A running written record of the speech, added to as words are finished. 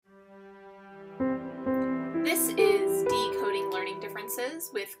This is Decoding Learning Differences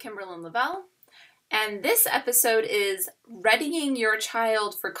with Kimberlyn Lavelle, and this episode is Readying Your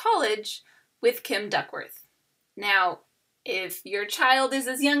Child for College with Kim Duckworth. Now, if your child is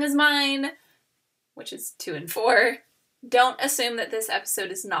as young as mine, which is 2 and 4, don't assume that this episode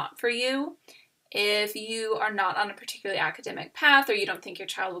is not for you. If you are not on a particularly academic path or you don't think your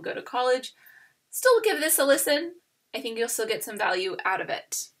child will go to college, still give this a listen. I think you'll still get some value out of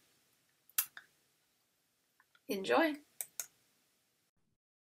it. Enjoy.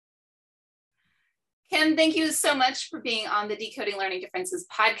 Kim, thank you so much for being on the Decoding Learning Differences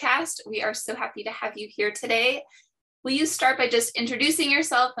podcast. We are so happy to have you here today. Will you start by just introducing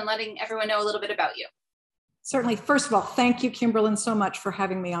yourself and letting everyone know a little bit about you? Certainly. First of all, thank you, Kimberlyn, so much for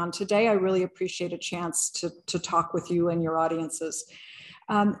having me on today. I really appreciate a chance to talk with you and your audiences.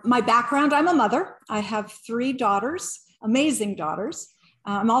 My background, I'm a mother. I have 3 daughters, amazing daughters.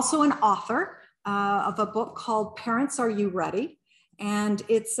 I'm also an author of a book called Parents, Are You Ready? And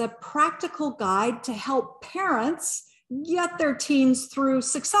it's a practical guide to help parents get their teens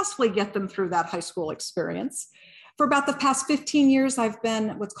successfully get them through that high school experience. For about the past 15 years, I've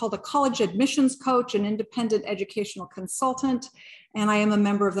been what's called a college admissions coach, an independent educational consultant, and I am a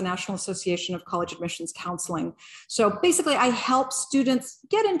member of the National Association of College Admissions Counseling. So basically, I help students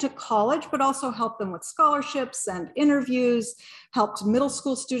get into college, but also help them with scholarships and interviews, helped middle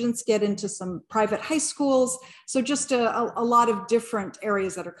school students get into some private high schools. So just a lot of different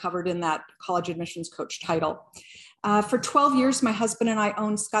areas that are covered in that college admissions coach title. For 12 years, my husband and I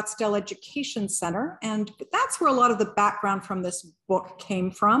owned Scottsdale Education Center, and that's where a lot of the background from this book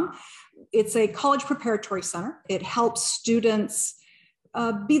came from. It's a college preparatory center. It helps students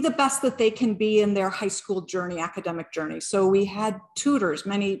be the best that they can be in their high school journey, academic journey. So we had tutors,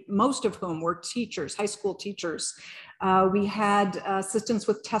 most of whom were teachers, high school teachers. We had assistance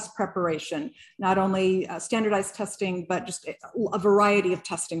with test preparation, not only standardized testing, but just a variety of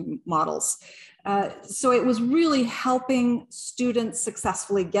testing models. So it was really helping students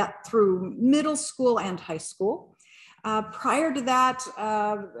successfully get through middle school and high school. Prior to that,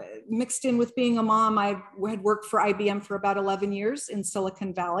 mixed in with being a mom, I had worked for IBM for about 11 years in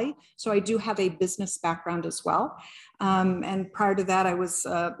Silicon Valley. So I do have a business background as well. And prior to that, I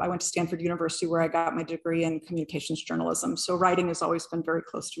went to Stanford University where I got my degree in communications journalism. So writing has always been very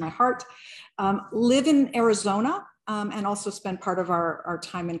close to my heart. Live in Arizona and also spend part of our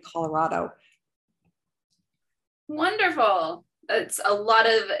time in Colorado. Wonderful. It's a lot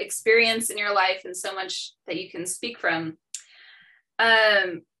of experience in your life and so much that you can speak from.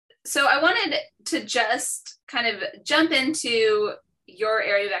 So I wanted to just kind of jump into your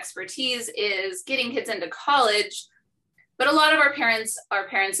area of expertise is getting kids into college. But a lot of our parents are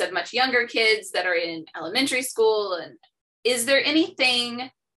parents of much younger kids that are in elementary school. And is there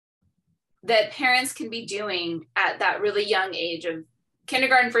anything that parents can be doing at that really young age of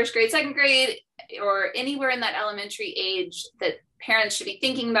kindergarten, first grade, second grade, or anywhere in that elementary age that parents should be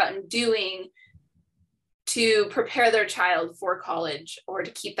thinking about and doing to prepare their child for college, or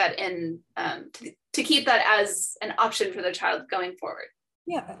to keep that in, to keep that as an option for their child going forward?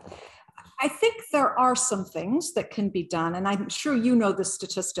 Yeah, I think there are some things that can be done, and I'm sure you know this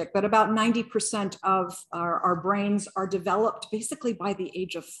statistic, but about 90% of our brains are developed basically by the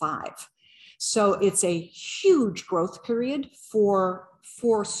age of 5. So it's a huge growth period for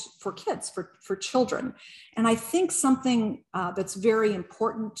kids, for children. And I think something that's very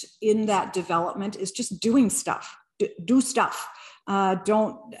important in that development is just doing stuff, do stuff.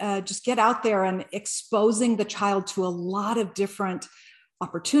 Don't just get out there and exposing the child to a lot of different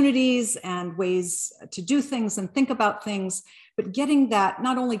opportunities and ways to do things and think about things, but getting that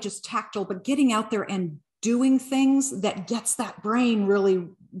not only just tactile, but getting out there and doing things that gets that brain really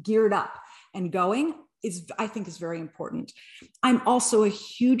geared up and going I think is very important. I'm also a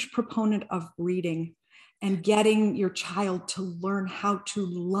huge proponent of reading and getting your child to learn how to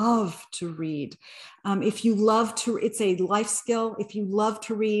love to read. If you love to, it's a life skill. If you love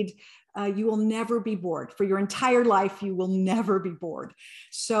to read, you will never be bored. For your entire life, you will never be bored.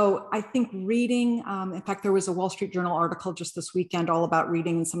 So I think reading, in fact, there was a Wall Street Journal article just this weekend all about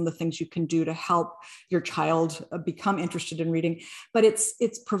reading and some of the things you can do to help your child become interested in reading. But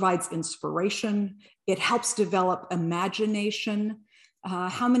it provides inspiration. It helps develop imagination.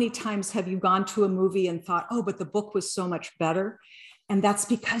 How many times have you gone to a movie and thought, oh, but the book was so much better? And that's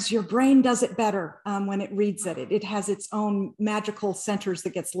because your brain does it better when it reads it. It has its own magical centers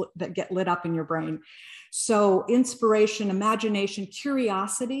that get lit up in your brain. So inspiration, imagination,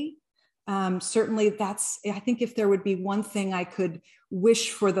 curiosity, Certainly I think if there would be one thing I could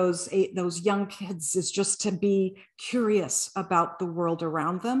wish for those young kids is just to be curious about the world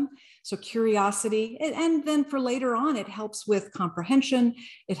around them. So curiosity, and then for later on, it helps with comprehension,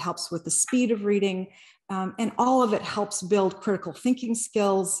 it helps with the speed of reading, and all of it helps build critical thinking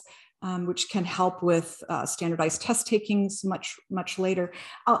skills, which can help with standardized test takings much later.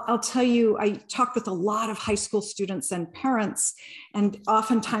 I'll tell you, I talked with a lot of high school students and parents, and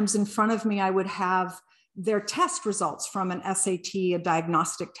oftentimes in front of me, I would have their test results from an SAT, a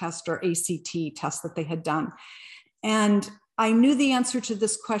diagnostic test, or ACT test that they had done. And I knew the answer to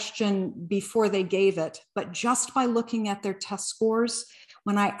this question before they gave it, but just by looking at their test scores,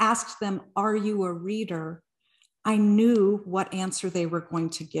 when I asked them, "Are you a reader?" I knew what answer they were going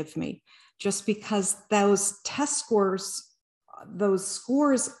to give me, just because those test scores,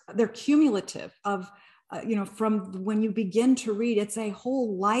 they're cumulative of, from when you begin to read, it's a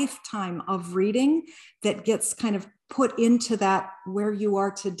whole lifetime of reading that gets kind of put into that where you are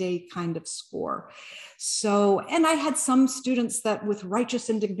today kind of score. So, and I had some students that with righteous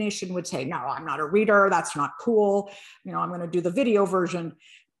indignation would say, "No, I'm not a reader. That's not cool. I'm going to do the video version."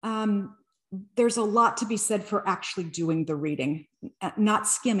 There's a lot to be said for actually doing the reading, not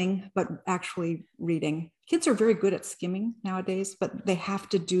skimming, but actually reading. Kids are very good at skimming nowadays, but they have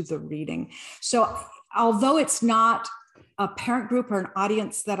to do the reading. So although it's not a parent group or an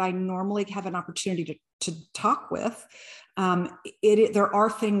audience that I normally have an opportunity to talk with, there are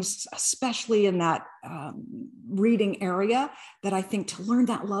things, especially in that reading area, that I think to learn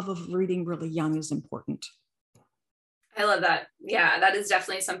that love of reading really young is important. I love that. Yeah, that is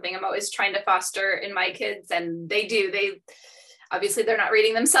definitely something I'm always trying to foster in my kids. And they obviously they're not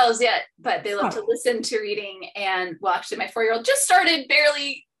reading themselves yet, but they love to listen to reading. And well, actually my 4-year-old just started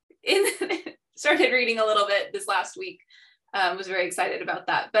started reading a little bit this last week. Was very excited about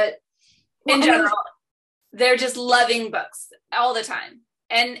that. But in general, they're just loving books all the time.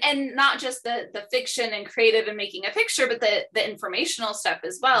 And not just the fiction and creative and making a picture, but the informational stuff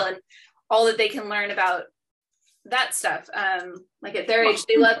as well. And all that they can learn about that stuff. Like at their age,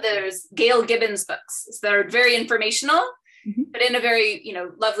 they love there's Gail Gibbons books. So they're very informational, but in a very,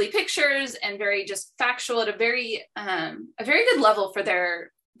 lovely pictures and very just factual at a very good level for their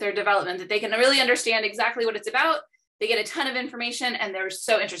development, that they can really understand exactly what it's about. They get a ton of information and they're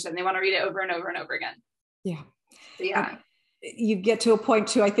so interested and they want to read it over and over and over again. Yeah. So, yeah. You get to a point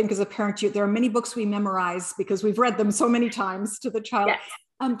too, I think as a parent, there are many books we memorize because we've read them so many times to the child. Yes.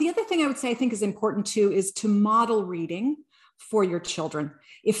 The other thing I would say I think is important too is to model reading for your children.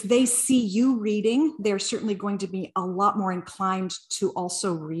 If they see you reading, they're certainly going to be a lot more inclined to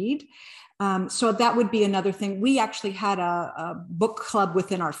also read. So that would be another thing. We actually had a book club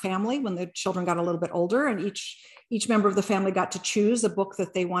within our family when the children got a little bit older, and each member of the family got to choose a book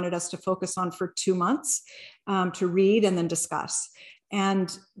that they wanted us to focus on for 2 months to read and then discuss.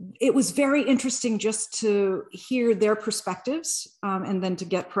 And it was very interesting just to hear their perspectives and then to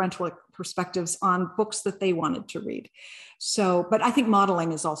get parental perspectives on books that they wanted to read. So, but I think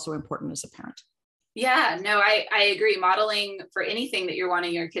modeling is also important as a parent. Yeah, no, I agree. Modeling for anything that you're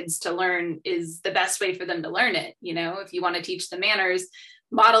wanting your kids to learn is the best way for them to learn it. If you want to teach them manners,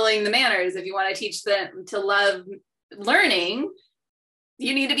 modeling the manners. If you want to teach them to love learning,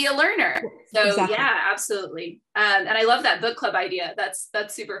 you need to be a learner. So exactly. Yeah, absolutely. And I love that book club idea. That's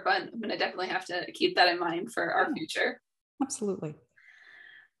super fun. I'm going to definitely have to keep that in mind for our future. Absolutely.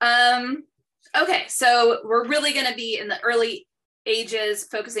 Okay. So we're really going to be in the early ages,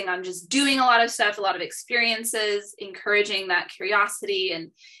 focusing on just doing a lot of stuff, a lot of experiences, encouraging that curiosity and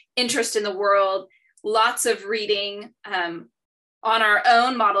interest in the world, lots of reading, on our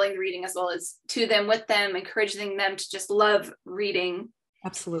own, modeling reading as well as to them, with them, encouraging them to just love reading.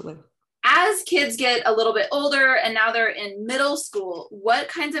 Absolutely. As kids get a little bit older and now they're in middle school, what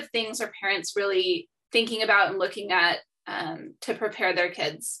kinds of things are parents really thinking about and looking at to prepare their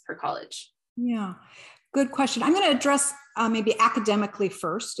kids for college? Yeah, good question. I'm going to address maybe academically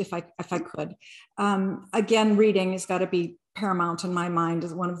first, if I could. Again, reading has got to be paramount in my mind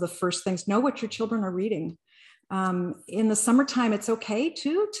as one of the first things. Know what your children are reading. In the summertime, it's okay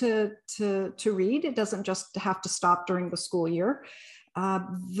to read. It doesn't just have to stop during the school year.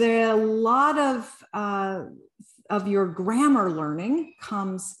 There are a lot of your grammar learning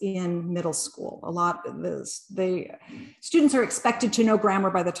comes in middle school. A lot of this, students are expected to know grammar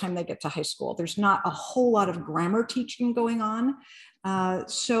by the time they get to high school. There's not a whole lot of grammar teaching going on.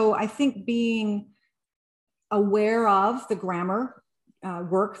 So I think being aware of the grammar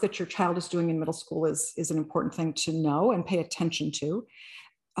work that your child is doing in middle school is an important thing to know and pay attention to.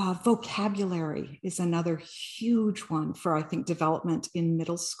 Vocabulary is another huge one for, I think, development in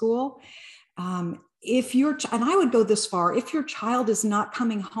middle school. And I would go this far, if your child is not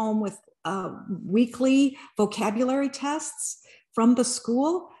coming home with weekly vocabulary tests from the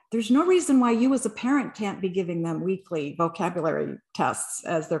school, there's no reason why you as a parent can't be giving them weekly vocabulary tests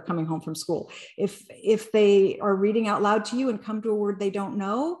as they're coming home from school. If they are reading out loud to you and come to a word they don't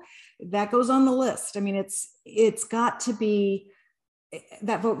know, that goes on the list. I mean, it's got to be,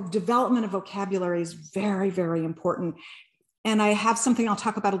 that development of vocabulary is very, very important. And I have something I'll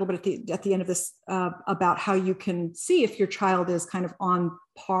talk about a little bit at the end of this about how you can see if your child is kind of on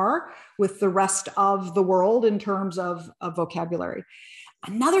par with the rest of the world in terms of vocabulary.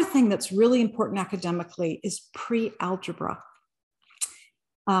 Another thing that's really important academically is pre-algebra.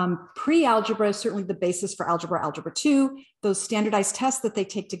 Pre-algebra is certainly the basis for algebra, algebra 2, those standardized tests that they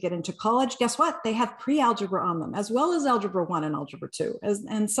take to get into college. Guess what? They have pre-algebra on them, as well as algebra 1 and algebra 2.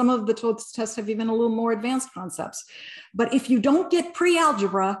 And some of the tests have even a little more advanced concepts. But if you don't get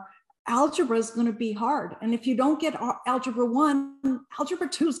pre-algebra, algebra is going to be hard. And if you don't get algebra 1, algebra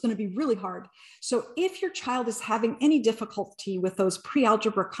 2 is going to be really hard. So if your child is having any difficulty with those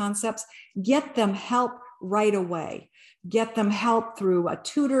pre-algebra concepts, get them help right away. Get them help through a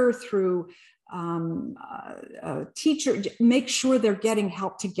tutor, through a teacher. Make sure they're getting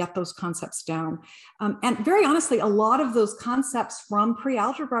help to get those concepts down. And very honestly, a lot of those concepts from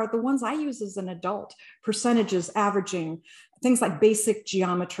pre-algebra are the ones I use as an adult. Percentages, averaging, things like basic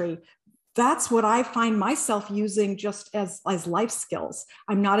geometry. That's what I find myself using just as life skills.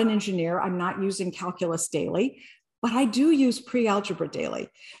 I'm not an engineer. I'm not using calculus daily, but I do use pre-algebra daily.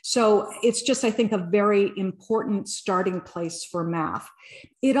 So it's just, I think, a very important starting place for math.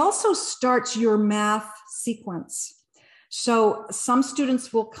 It also starts your math sequence. So some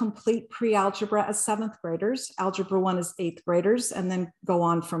students will complete pre-algebra as 7th graders, algebra 1 as 8th graders, and then go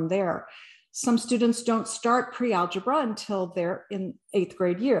on from there. Some students don't start pre-algebra until they're in 8th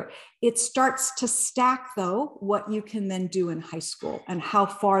grade year. It starts to stack, though, what you can then do in high school and how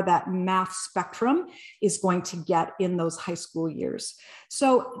far that math spectrum is going to get in those high school years.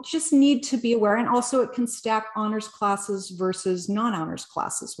 So just need to be aware. And also it can stack honors classes versus non-honors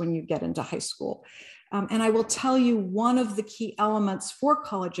classes when you get into high school. And I will tell you, one of the key elements for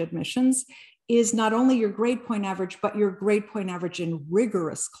college admissions is not only your grade point average, but your grade point average in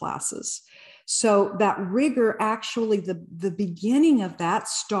rigorous classes. So that rigor, actually, the beginning of that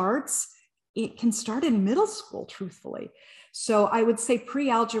it can start in middle school, truthfully. So I would say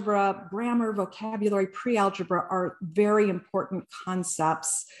pre-algebra, grammar, vocabulary, pre-algebra are very important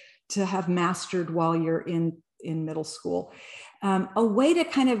concepts to have mastered while you're in middle school. A way to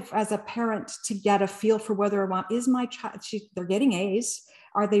kind of, as a parent, to get a feel for whether or not is my child, they're getting A's.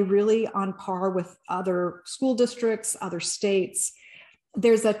 Are they really on par with other school districts, other states?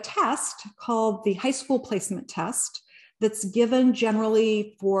 There's a test called the high school placement test that's given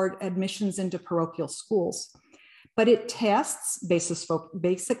generally for admissions into parochial schools, but it tests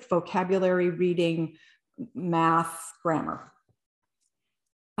basic vocabulary, reading, math, grammar.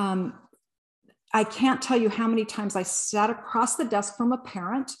 I can't tell you how many times I sat across the desk from a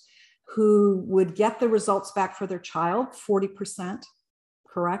parent who would get the results back for their child, 40%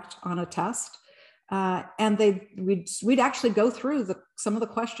 correct on a test. And we'd actually go through some of the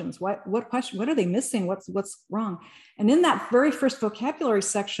questions. What are they missing? What's wrong? And in that very first vocabulary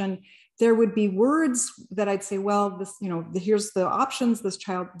section, there would be words that I'd say, well, this, here's the options. This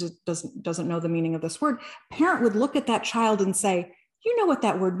child doesn't know the meaning of this word. Parent would look at that child and say, you know what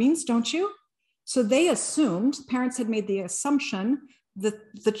that word means, don't you? So they assumed, parents had made the assumption that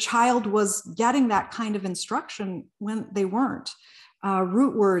the child was getting that kind of instruction when they weren't.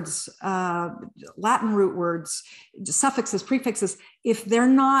 Root words, Latin root words, suffixes, prefixes, if they're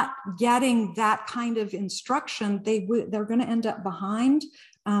not getting that kind of instruction, they're going to end up behind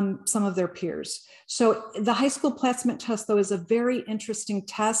some of their peers. So the high school placement test, though, is a very interesting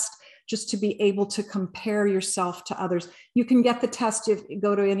test just to be able to compare yourself to others. You can get the test if you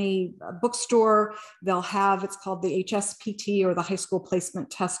go to any bookstore. They'll have, it's called the HSPT or the high school placement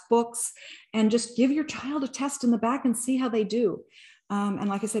test books, and just give your child a test in the back and see how they do. And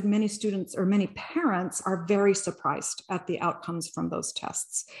like I said, many students or many parents are very surprised at the outcomes from those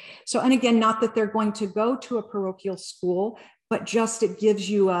tests. So, and again, not that they're going to go to a parochial school, but just it gives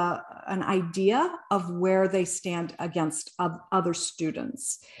you an idea of where they stand against other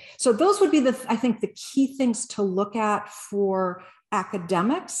students. So those would be I think the key things to look at for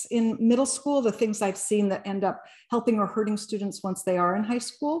academics in middle school, the things I've seen that end up helping or hurting students once they are in high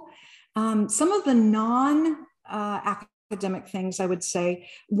school. Some of the non-academic things I would say,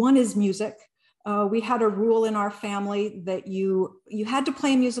 one is music. We had a rule in our family that you had to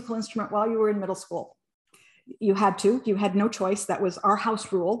play a musical instrument while you were in middle school. You had no choice. That was our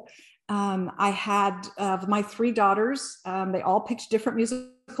house rule. I had my three daughters, they all picked different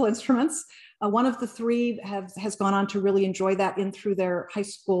musical instruments. One of the three has gone on to really enjoy that through their high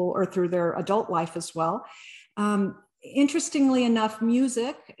school or through their adult life as well. Interestingly enough,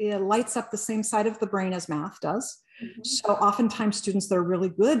 music, it lights up the same side of the brain as math does. Mm-hmm. So oftentimes students that are really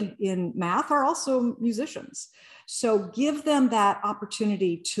good in math are also musicians. So give them that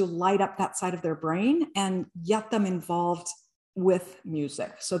opportunity to light up that side of their brain and get them involved with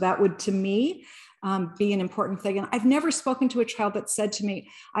music. So that would, to me, be an important thing. And I've never spoken to a child that said to me,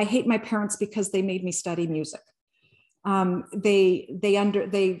 I hate my parents because they made me study music.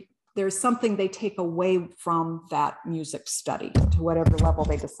 There's something they take away from that music study to whatever level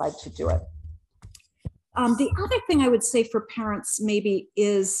they decide to do it. The other thing I would say for parents maybe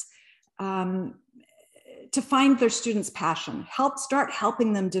is to find their students' passion, start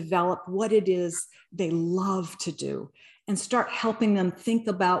helping them develop what it is they love to do, and start helping them think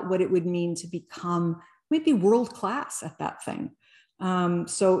about what it would mean to become maybe world-class at that thing.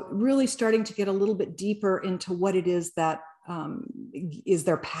 So really starting to get a little bit deeper into what it is that is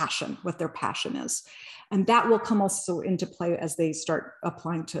their passion, what their passion is. And that will come also into play as they start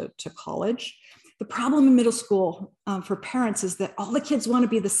applying to college. The problem in middle school for parents is that all the kids want to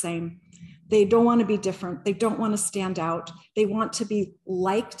be the same. They don't want to be different. They don't want to stand out. They want to be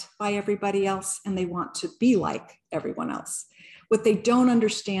liked by everybody else, and they want to be like everyone else. What they don't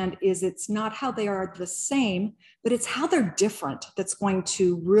understand is it's not how they are the same, but it's how they're different that's going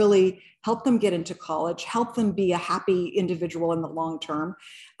to really help them get into college, help them be a happy individual in the long term,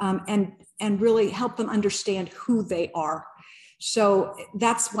 and really help them understand who they are. So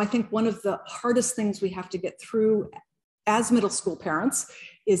that's, I think, one of the hardest things we have to get through as middle school parents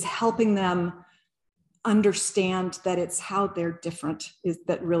is helping them understand that it's how they're different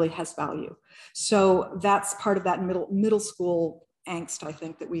that really has value. So that's part of that middle school angst, I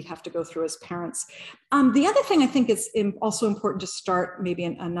think, that we have to go through as parents. The other thing I think is also important to start, maybe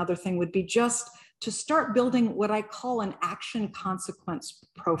another thing would be just to start building what I call an action consequence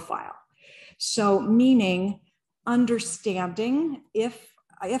profile. So meaning understanding the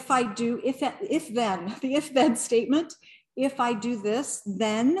if-then statement, if I do this,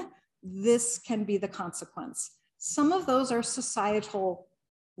 then this can be the consequence. Some of those are societal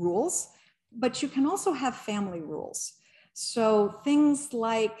rules, but you can also have family rules. So things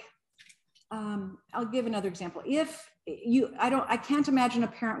like, I'll give another example. I can't imagine a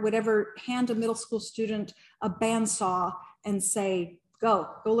parent would ever hand a middle school student a bandsaw and say, go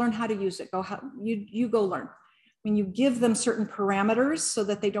learn how to use it. You go learn. When you give them certain parameters so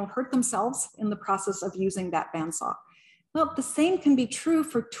that they don't hurt themselves in the process of using that bandsaw. Well, the same can be true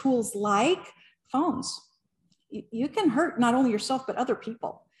for tools like phones. You can hurt not only yourself, but other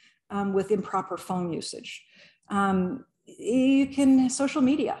people with improper phone usage. Social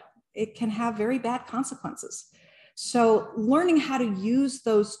media, it can have very bad consequences. So learning how to use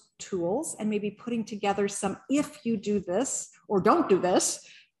those tools and maybe putting together some, if you do this or don't do this,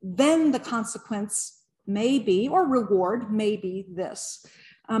 then the consequence may be, or reward may be this.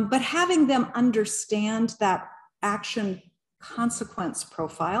 But having them understand that action consequence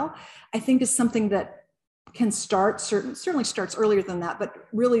profile, I think, is something that can certainly starts earlier than that, but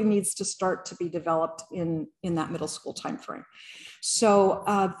really needs to start to be developed in that middle school timeframe. So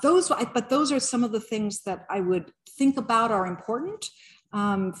those are some of the things that I would think about are important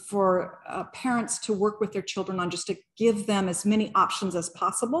for parents to work with their children on, just to give them as many options as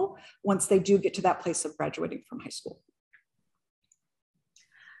possible once they do get to that place of graduating from high school.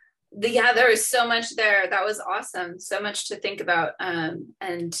 Yeah, there is so much there. That was awesome. So much to think about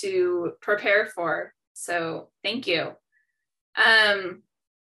and to prepare for. So thank you.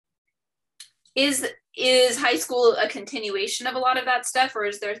 Is high school a continuation of a lot of that stuff, or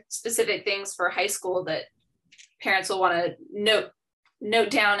is there specific things for high school that parents will want to note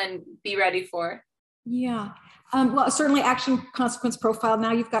down and be ready for? Yeah, well, certainly action consequence profile.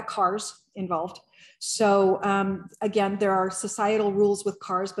 Now you've got cars involved. So again, there are societal rules with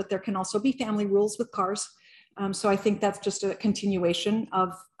cars, but there can also be family rules with cars. So I think that's just a continuation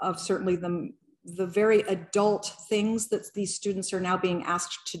of certainly the very adult things that these students are now being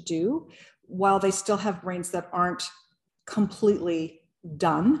asked to do, while they still have brains that aren't completely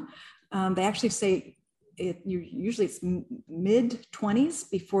done. They actually say usually it's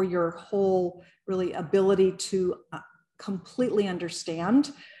mid-20s before your whole really ability to completely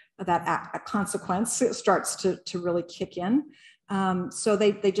understand that consequence starts to really kick in. So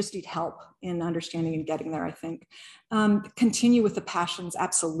they just need help in understanding and getting there, I think. Continue with the passions,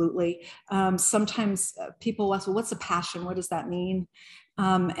 absolutely. Sometimes people ask, well, what's a passion? What does that mean?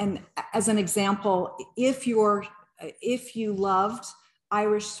 And as an example, if you loved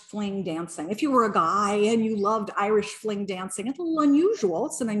Irish fling dancing, if you were a guy and you loved Irish fling dancing, it's a little unusual.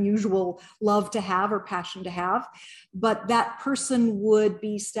 It's an unusual love to have or passion to have, but that person would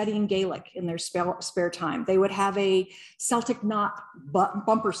be studying Gaelic in their spare time. They would have a Celtic knot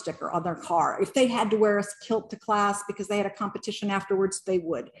bumper sticker on their car. If they had to wear a kilt to class because they had a competition afterwards, they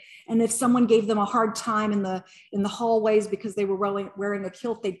would. And if someone gave them a hard time in the hallways because they were wearing a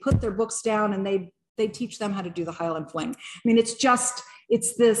kilt, they'd put their books down and they'd teach them how to do the Highland fling. I mean,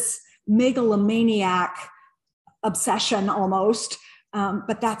 it's this megalomaniac obsession almost,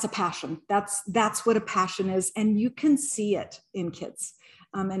 but that's a passion. That's what a passion is. And you can see it in kids.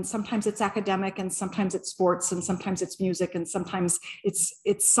 And sometimes it's academic, and sometimes it's sports, and sometimes it's music, and sometimes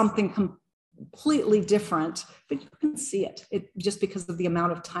it's something completely different, but you can see it just because of the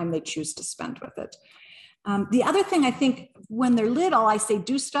amount of time they choose to spend with it. The other thing, I think when they're little, I say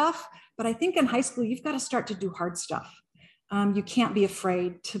do stuff, but I think in high school, you've got to start to do hard stuff. You can't be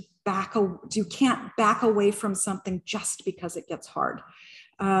afraid to you can't back away from something just because it gets hard.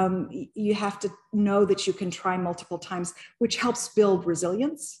 You have to know that you can try multiple times, which helps build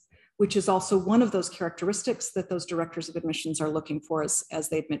resilience, which is also one of those characteristics that those directors of admissions are looking for as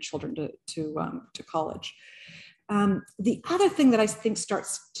they admit children to college. The other thing that I think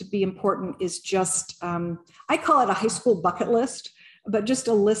starts to be important is just, I call it a high school bucket list, but just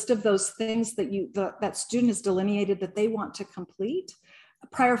a list of those things that that student has delineated that they want to complete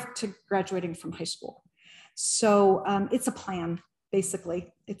prior to graduating from high school. So it's a plan,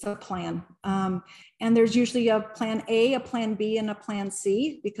 basically. It's a plan. And there's usually a plan A, a plan B, and a plan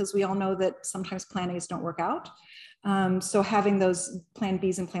C, because we all know that sometimes plan A's don't work out. So having those plan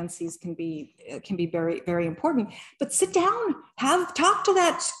B's and plan C's can be very, very important. But sit down, talk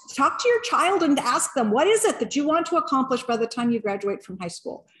to your child and ask them, what is it that you want to accomplish by the time you graduate from high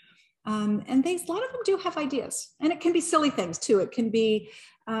school? And a lot of them do have ideas, and it can be silly things too. It can be,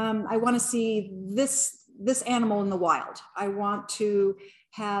 I want to see this animal in the wild. I want to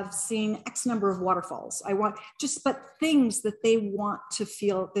have seen X number of waterfalls. But things that they want to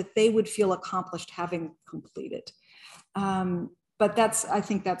feel, that they would feel accomplished having completed. But I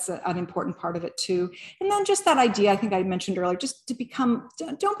think that's an important part of it too. And then just that idea, I think I mentioned earlier, just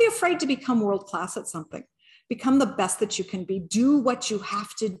don't be afraid to become world-class at something. Become the best that you can be. Do what you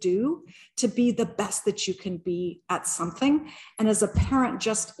have to do to be the best that you can be at something. And as a parent,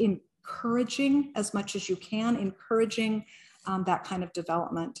 just encouraging as much as you can, encouraging that kind of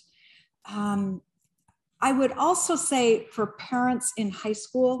development. I would also say for parents in high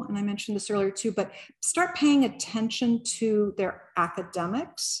school, and I mentioned this earlier too, but start paying attention to their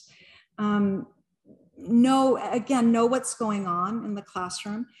academics. Know what's going on in the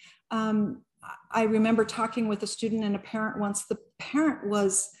classroom. I remember talking with a student and a parent once. The parent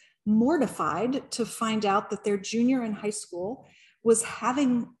was mortified to find out that their junior in high school was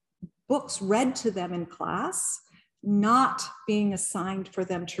having books read to them in class, not being assigned for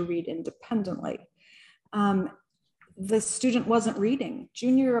them to read independently. The student wasn't reading.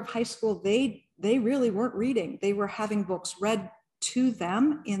 Junior of high school, they really weren't reading. They were having books read to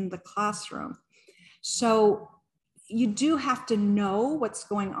them in the classroom. So you do have to know what's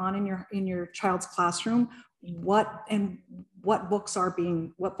going on in your child's classroom, what books are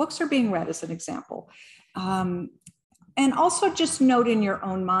being read, as an example. And also just note in your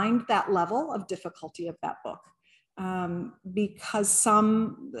own mind that level of difficulty of that book. Because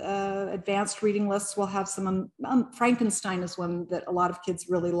some advanced reading lists will have some, Frankenstein is one that a lot of kids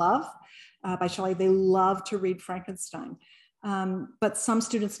really love, by Shelley. They love to read Frankenstein. But some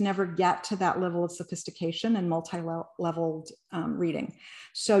students never get to that level of sophistication and multi-leveled reading.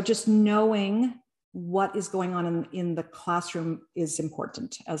 So just knowing what is going on in the classroom is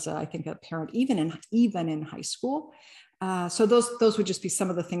important as I think a parent, even in high school. So those would just be some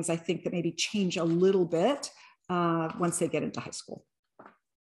of the things I think that maybe change a little bit once they get into high school.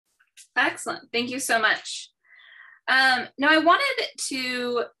 Excellent. Thank you so much. Now I wanted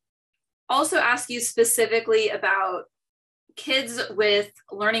to also ask you specifically about kids with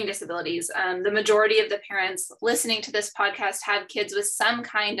learning disabilities. The majority of the parents listening to this podcast have kids with some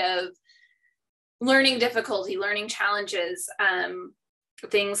kind of learning difficulty, learning challenges,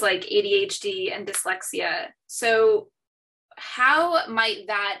 things like ADHD and dyslexia. So how might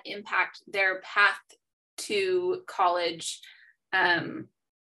that impact their path to college? And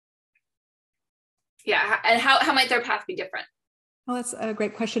how might their path be different? Well, that's a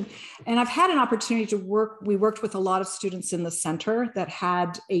great question. And I've had an opportunity to we worked with a lot of students in the center that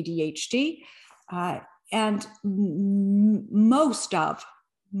had ADHD. And most of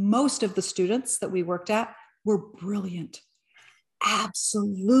the students that we worked at were brilliant,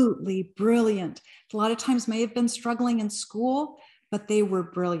 absolutely brilliant. A lot of times may have been struggling in school, but they were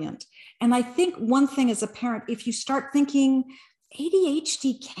brilliant. And I think one thing as a parent, if you start thinking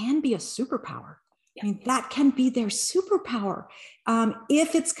ADHD can be a superpower, I mean, that can be their superpower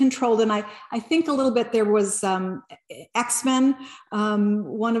if it's controlled. And I think a little bit there was X-Men.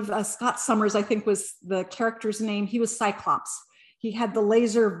 One of Scott Summers, I think was the character's name. He was Cyclops. He had the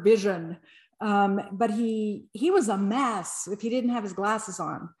laser vision, but he was a mess if he didn't have his glasses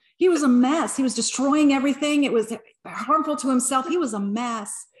on. He was a mess. He was destroying everything. It was harmful to himself. He was a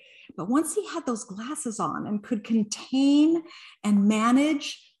mess. But once he had those glasses on and could contain and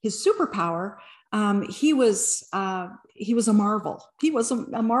manage his superpower, he was a marvel. He was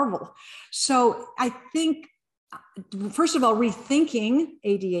a marvel. So I think, first of all, rethinking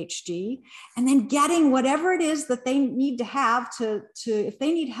ADHD, and then getting whatever it is that they need to have to if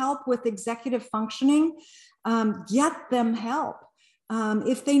they need help with executive functioning, get them help.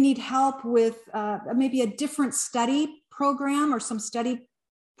 If they need help with maybe a different study program or some study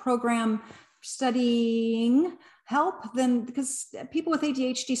program studying help, then, because people with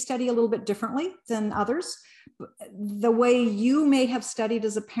ADHD study a little bit differently than others. The way you may have studied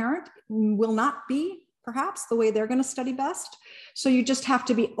as a parent will not be perhaps the way they're going to study best. So you just have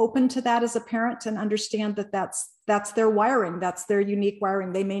to be open to that as a parent and understand that that's their wiring. That's their unique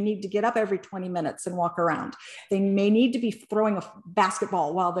wiring. They may need to get up every 20 minutes and walk around. They may need to be throwing a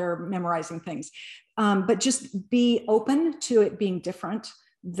basketball while they're memorizing things. But just be open to it being different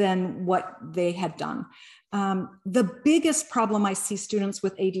than what they had done. The biggest problem I see students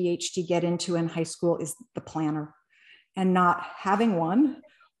with ADHD get into in high school is the planner, and not having one,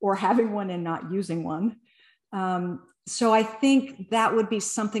 or having one and not using one. So I think that would be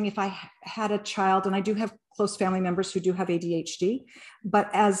something if I had a child, and I do have close family members who do have ADHD, but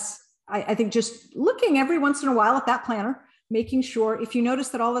as I think just looking every once in a while at that planner, making sure if you notice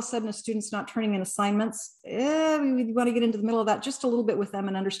that all of a sudden a student's not turning in assignments, we want to get into the middle of that just a little bit with them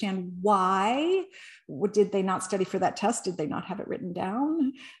and understand why. Did they not study for that test? Did they not have it written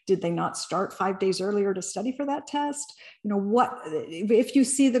down? Did they not start 5 days earlier to study for that test? You know, what if you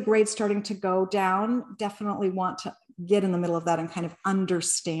see the grades starting to go down, definitely want to get in the middle of that and kind of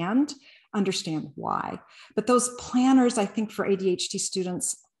understand why. But those planners, I think, for ADHD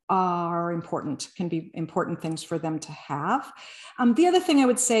students are important, can be important things for them to have. The other thing I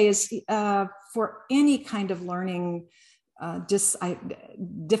would say is for any kind of learning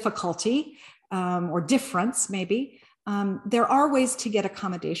difficulty or difference, maybe, there are ways to get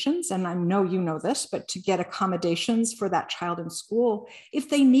accommodations. And I know you know this, but to get accommodations for that child in school, if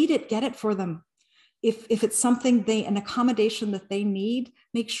they need it, get it for them. If it's something an accommodation that they need,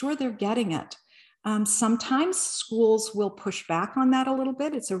 make sure they're getting it. Sometimes schools will push back on that a little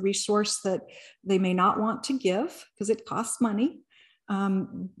bit. It's a resource that they may not want to give because it costs money.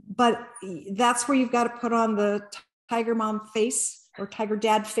 But that's where you've got to put on the tiger mom face or tiger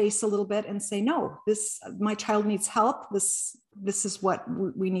dad face a little bit and say, no, my child needs help. This is what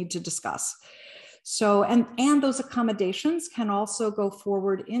we need to discuss. So, and those accommodations can also go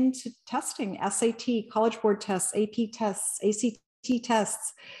forward into testing, SAT, College Board tests, AP tests, ACT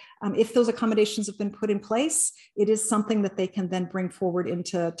tests. If those accommodations have been put in place, it is something that they can then bring forward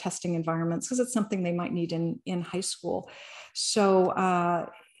into testing environments because it's something they might need in high school. So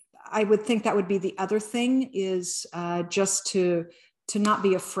I would think that would be the other thing is just to not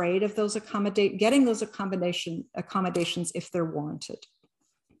be afraid of those getting those accommodations if they're warranted.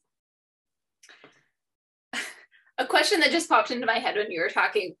 A question that just popped into my head when you were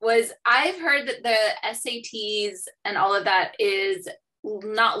talking was, I've heard that the SATs and all of that is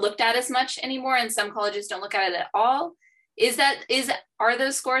not looked at as much anymore, and some colleges don't look at it at all. Are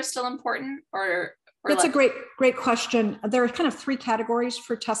those scores still important or That's a great question. There are kind of three categories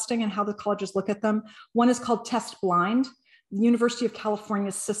for testing and how the colleges look at them. One is called test blind. The University of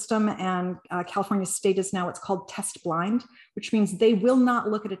California system and California State is now, it's called test blind, which means they will not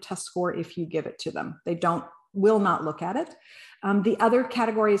look at a test score if you give it to them. They will not look at it. The other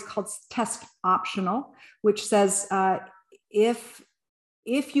category is called test optional, which says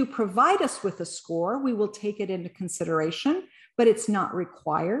if you provide us with a score, we will take it into consideration, but it's not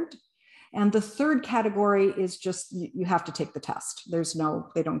required. And the third category is just you have to take the test.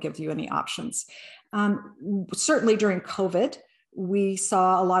 They don't give you any options. Certainly during COVID, we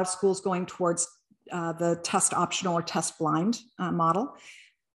saw a lot of schools going towards the test optional or test blind model.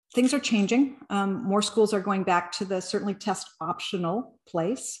 things are changing. More schools are going back to the certainly test optional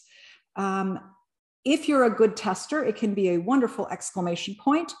place. If you're a good tester, it can be a wonderful exclamation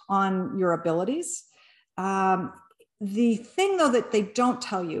point on your abilities. The thing, though, that they don't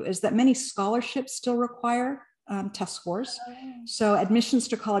tell you is that many scholarships still require test scores. So admissions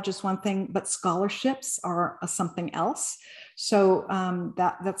to college is one thing, but scholarships are something else. So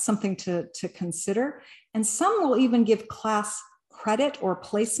that's something to consider. And some will even give class credit or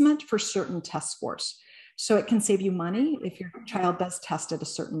placement for certain test scores. So it can save you money if your child does test at a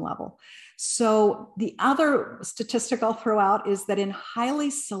certain level. So the other statistic I'll throw out is that in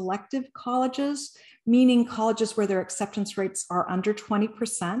highly selective colleges, meaning colleges where their acceptance rates are under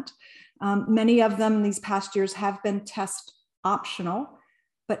 20%, many of them these past years have been test optional,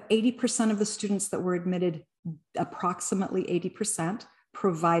 but 80% of the students that were admitted, approximately 80%,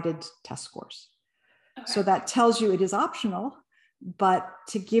 provided test scores. Okay. So that tells you it is optional, but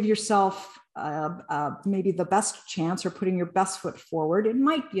to give yourself maybe the best chance or putting your best foot forward, it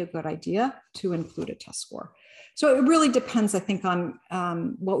might be a good idea to include a test score. So it really depends, I think, on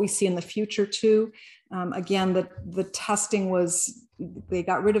what we see in the future too. Again, the testing they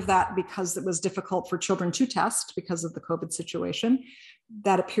got rid of that because it was difficult for children to test because of the COVID situation.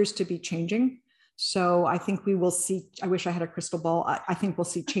 That appears to be changing. So I think we will see, I wish I had a crystal ball. I think we'll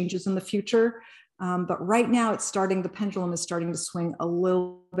see changes in the future. But right now the pendulum is starting to swing a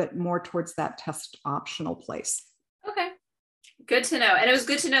little bit more towards that test optional place. Okay, good to know. And it was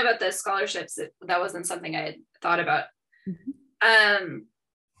good to know about the scholarships. That wasn't something I had thought about. Mm-hmm.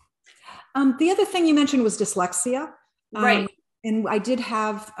 The other thing you mentioned was dyslexia. Right. And I did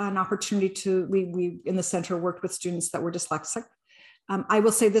have an opportunity we in the center worked with students that were dyslexic. I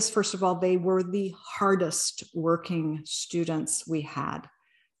will say this, first of all, they were the hardest working students we had.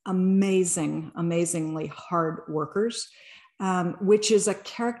 Amazingly hard workers, which is a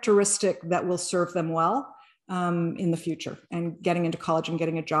characteristic that will serve them well in the future and getting into college and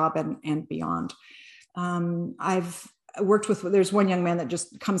getting a job and beyond. I've worked with, there's one young man that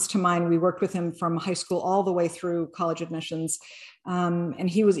just comes to mind. We worked with him from high school all the way through college admissions. And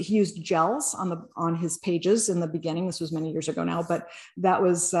he used gels on his pages in the beginning. This was many years ago now, but that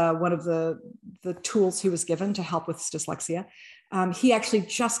was one of the tools he was given to help with dyslexia. He actually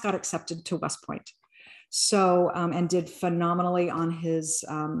just got accepted to West Point. So, and did phenomenally on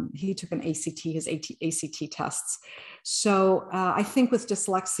he took an his ACT tests. So I think with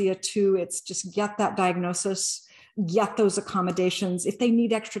dyslexia too, it's just get that diagnosis, get those accommodations. If they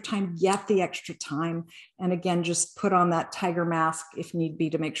need extra time, get the extra time. And again, just put on that tiger mask if need be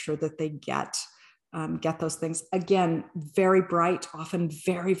to make sure that they get those things. Again, very bright, often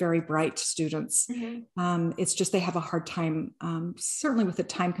very, very bright students. Mm-hmm. It's just they have a hard time, certainly with the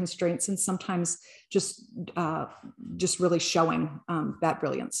time constraints, and sometimes just really showing that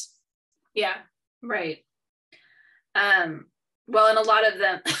brilliance. Yeah, right. Well, and a lot of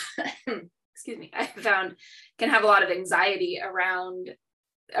them, excuse me, I found can have a lot of anxiety around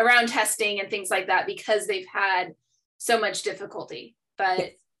testing and things like that because they've had so much difficulty.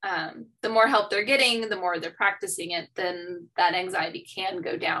 But the more help they're getting, the more they're practicing it, then that anxiety can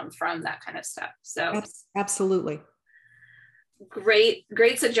go down from that kind of stuff. So absolutely. Great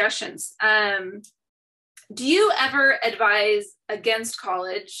suggestions. Do you ever advise against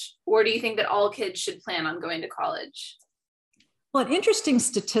college, or do you think that all kids should plan on going to college? Well, an interesting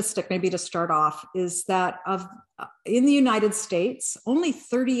statistic maybe to start off is that in the United States, only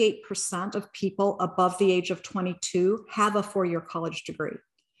 38% of people above the age of 22 have a 4-year college degree.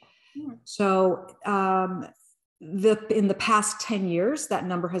 So in the past 10 years, that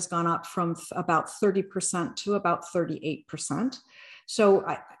number has gone up from about 30% to about 38%. So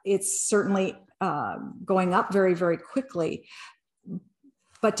it's certainly going up very, very quickly.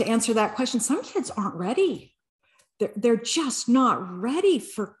 But to answer that question, some kids aren't ready. They're just not ready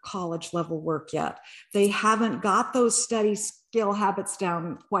for college level work yet. They haven't got those study skill habits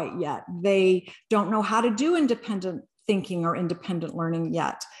down quite yet. They don't know how to do independent thinking or independent learning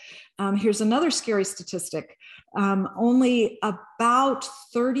yet. Here's another scary statistic. Only about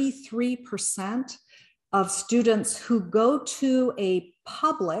 33% of students who go to a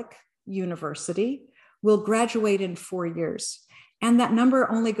public university will graduate in 4 years. And that number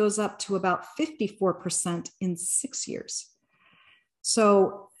only goes up to about 54% in 6 years.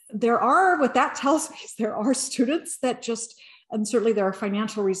 So what that tells me is there are students that and certainly there are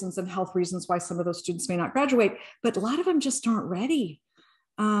financial reasons and health reasons why some of those students may not graduate, but a lot of them just aren't ready.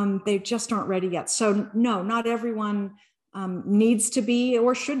 They just aren't ready yet. So no, not everyone needs to be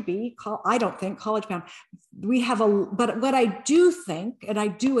or should be, I don't think, college bound. But what I do think, and I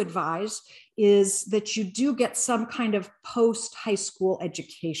do advise, is that you do get some kind of post-high school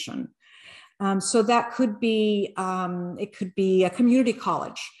education. So that could be, it could be a community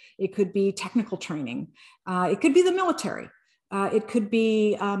college. It could be technical training. It could be the military. It could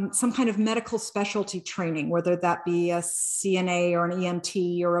be some kind of medical specialty training, whether that be a CNA or an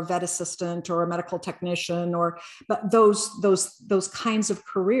EMT or a vet assistant or a medical technician, but those kinds of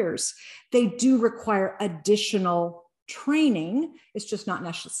careers, they do require additional training. It's just not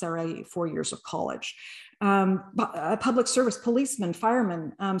necessarily 4 years of college. Public service, policemen,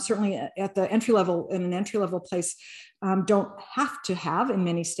 firemen, certainly at the entry level, in an entry level place, don't have to have, in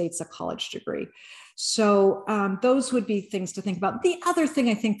many states, a college degree. So those would be things to think about. The other thing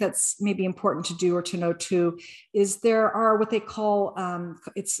I think that's maybe important to do or to know too is there are what they call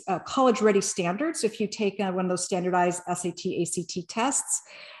college ready standards. If you take one of those standardized SAT, ACT tests,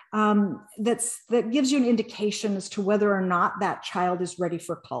 that gives you an indication as to whether or not that child is ready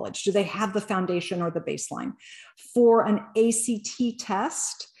for college. Do they have the foundation or the baseline? For an ACT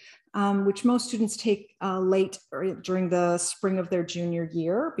test, which most students take late or during the spring of their junior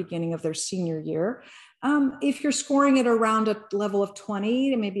year, beginning of their senior year. If you're scoring at around a level of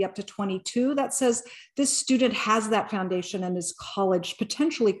 20, maybe up to 22, that says this student has that foundation and is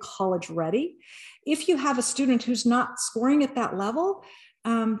potentially college ready. If you have a student who's not scoring at that level,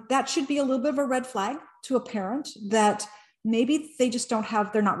 that should be a little bit of a red flag to a parent that maybe they just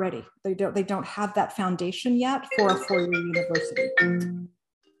they're not ready. They don't have that foundation yet for a four-year university.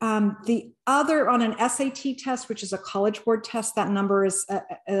 The other, on an SAT test, which is a College Board test, that number is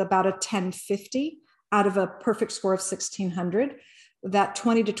about a 1050 out of a perfect score of 1600. That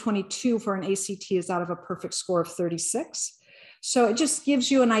 20 to 22 for an ACT is out of a perfect score of 36. So it just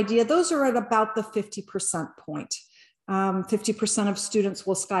gives you an idea. Those are at about the 50% point. 50% of students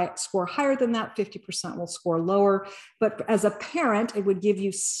will score higher than that, 50% will score lower. But as a parent, it would give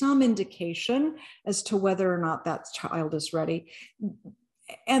you some indication as to whether or not that child is ready.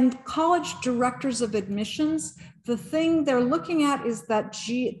 And college directors of admissions, the thing they're looking at is that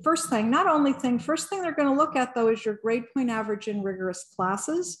first thing they're going to look at though is your grade point average in rigorous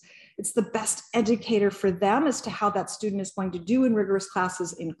classes. It's the best indicator for them as to how that student is going to do in rigorous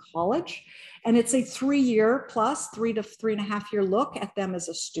classes in college. And it's a 3-year plus 3 to 3.5 year look at them as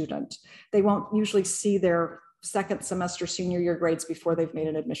a student. They won't usually see their second semester senior year grades before they've made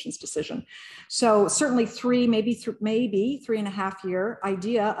an admissions decision. So certainly maybe 3.5 year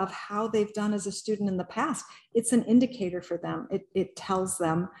idea of how they've done as a student in the past. It's an indicator for them. It tells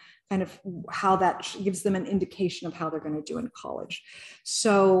them kind of how that gives them an indication of how they're going to do in college.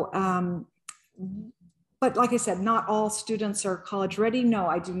 So, but like I said, not all students are college ready. No,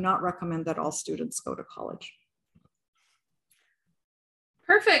 I do not recommend that all students go to college.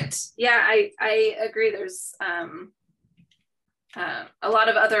 Perfect. Yeah, I agree. There's a lot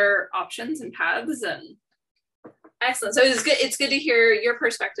of other options and paths, and excellent. So it's good to hear your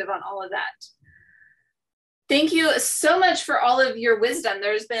perspective on all of that. Thank you so much for all of your wisdom.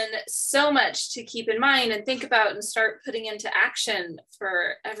 There's been so much to keep in mind and think about and start putting into action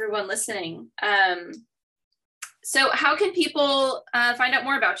for everyone listening. So how can people find out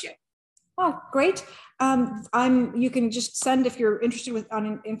more about you? Oh, great. You can just send, if you're interested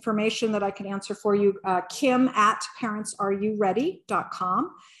on information that I can answer for you,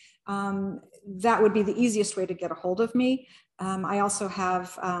 kim@parentsareyourready.com. That would be the easiest way to get a hold of me. I also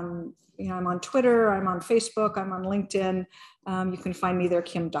have, I'm on Twitter, I'm on Facebook, I'm on LinkedIn. You can find me there,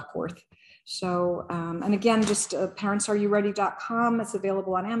 Kim Duckworth. So, and again, just parentsareyourready.com. It's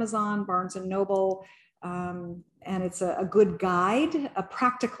available on Amazon, Barnes & Noble. And it's a good guide, a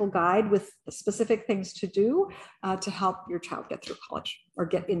practical guide with specific things to do to help your child get through college or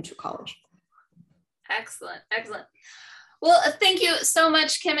get into college. Excellent. Excellent. Well, thank you so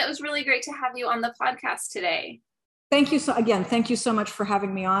much, Kim. It was really great to have you on the podcast today. Thank you. Thank you so much for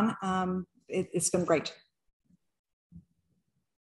having me on. It's been great.